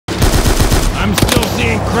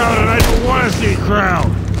crowd and I don't want to see crowd.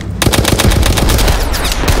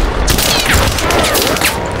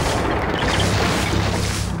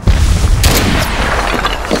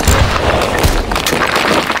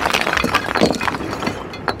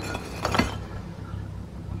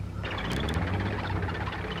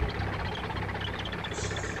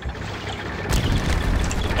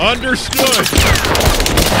 Understood.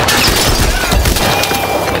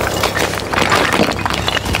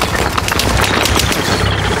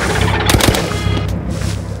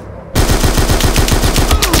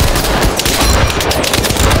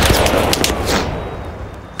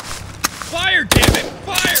 Fire, damn it!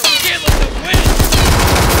 Fire! We can't let them win!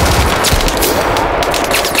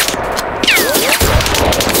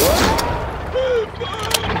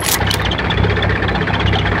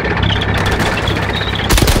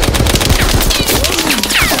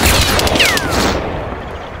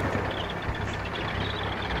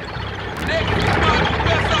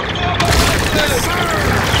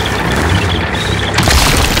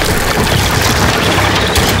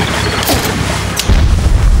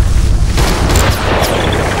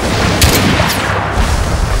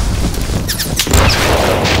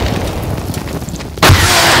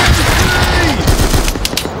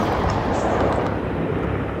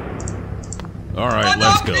 All right,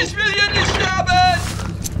 let's go. Ich will hier nicht sterben!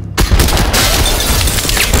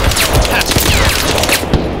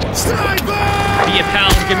 Be a pal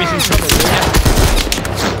and give me some trouble, will ya?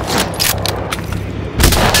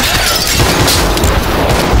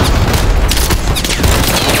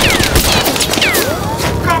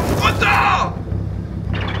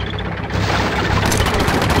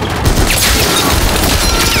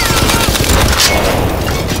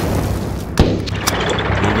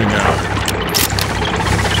 Moving out.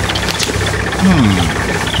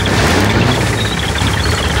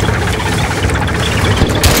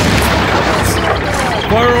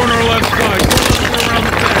 Fire on our left side. Go around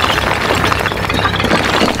the back.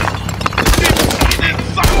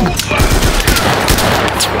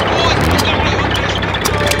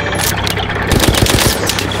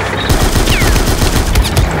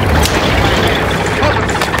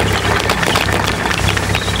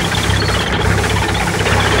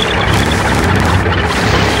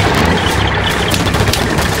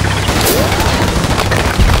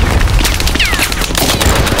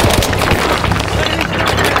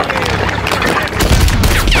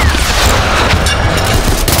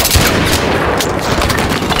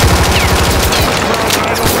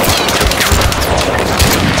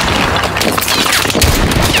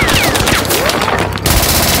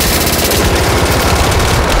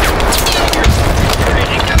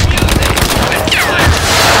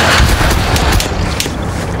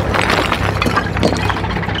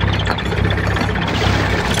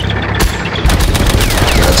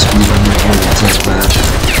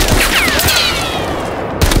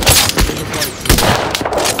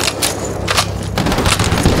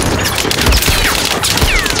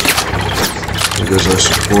 There goes our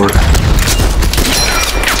support.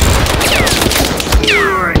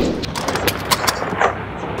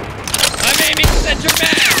 I'm aiming center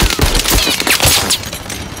mass!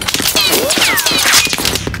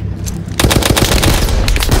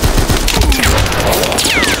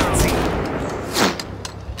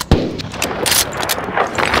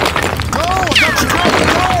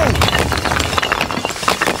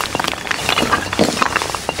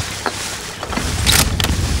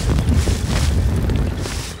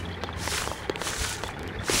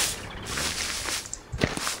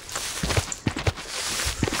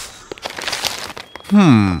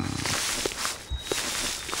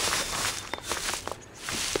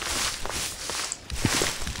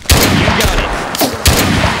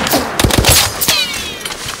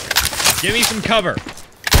 Give me some cover.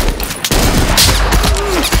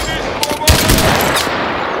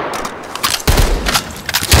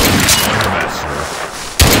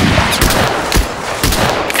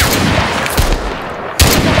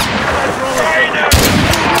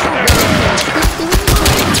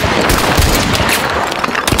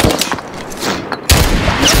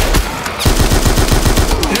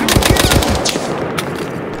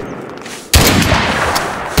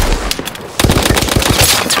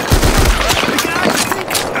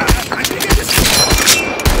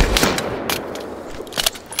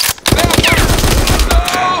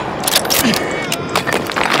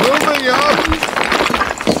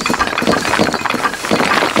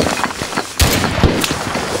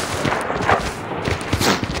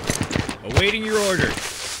 Awaiting your orders.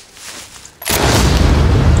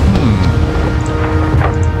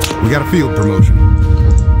 We got a field promotion.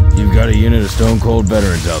 You've got a unit of stone cold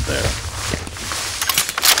veterans out there.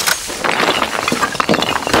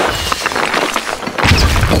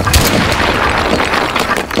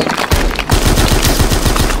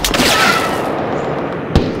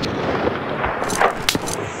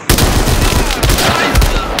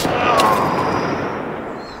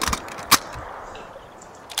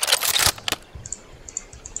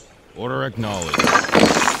 Order acknowledged.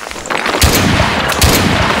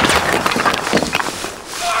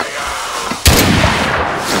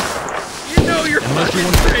 You know you're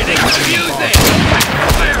fucking training. Use it. Open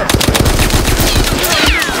fire.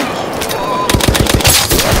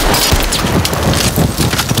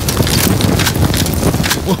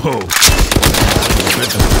 Whoa!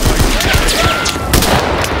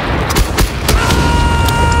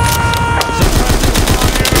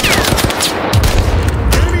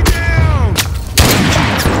 Enemy down!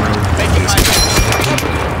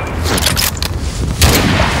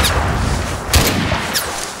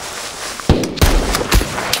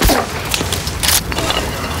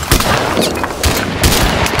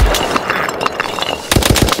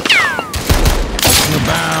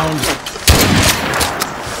 Bound.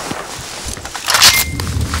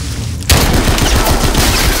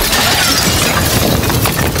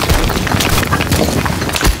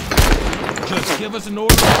 Just give us an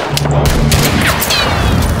order.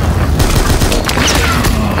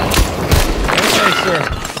 Okay, sir.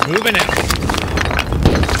 Moving out.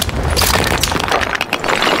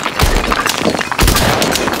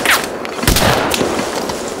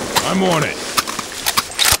 I'm on it.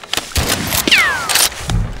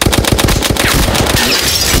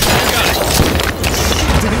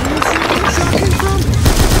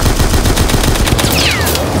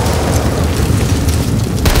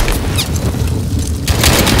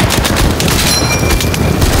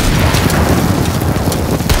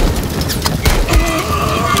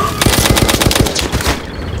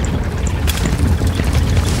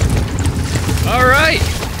 All right.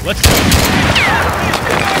 Let's go.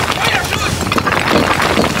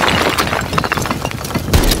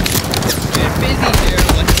 Get busy here.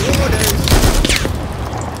 Let's do orders.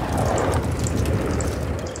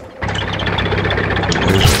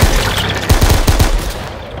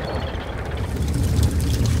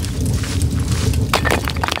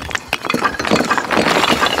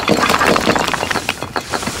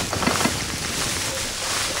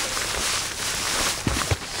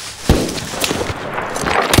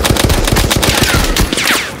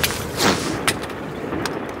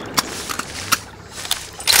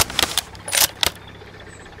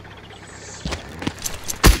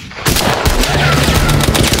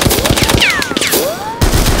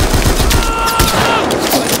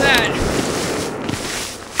 What's that?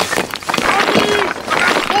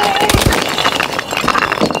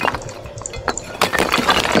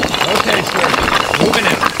 Okay, sir. Moving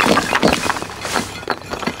out.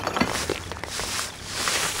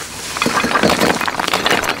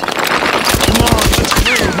 Come on, let's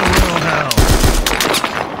play with the little hell.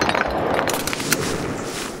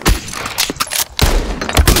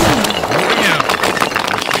 Moving out.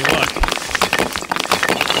 Wish me luck.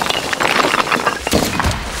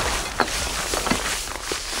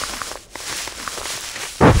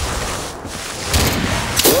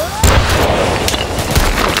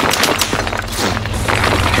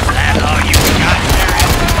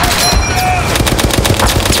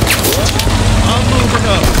 I'm moving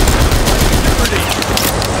up.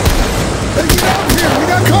 Hey, get out here! We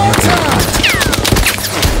got contact!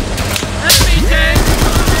 Enemy tank!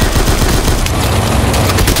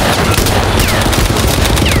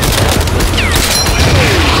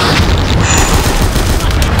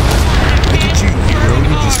 Look at you, hero.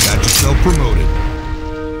 You just got yourself promoted.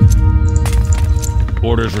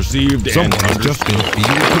 Orders received and Someone has just been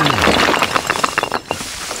field promoted.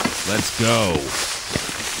 Let's go.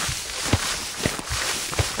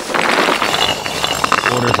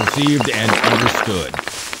 Orders received and understood.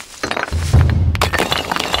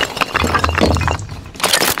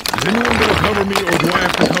 Is anyone gonna cover me, or do I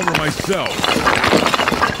have to cover myself?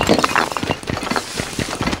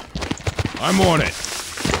 I'm on it.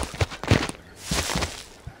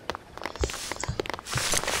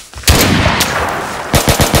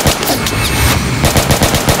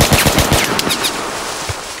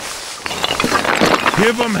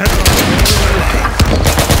 Give them hell!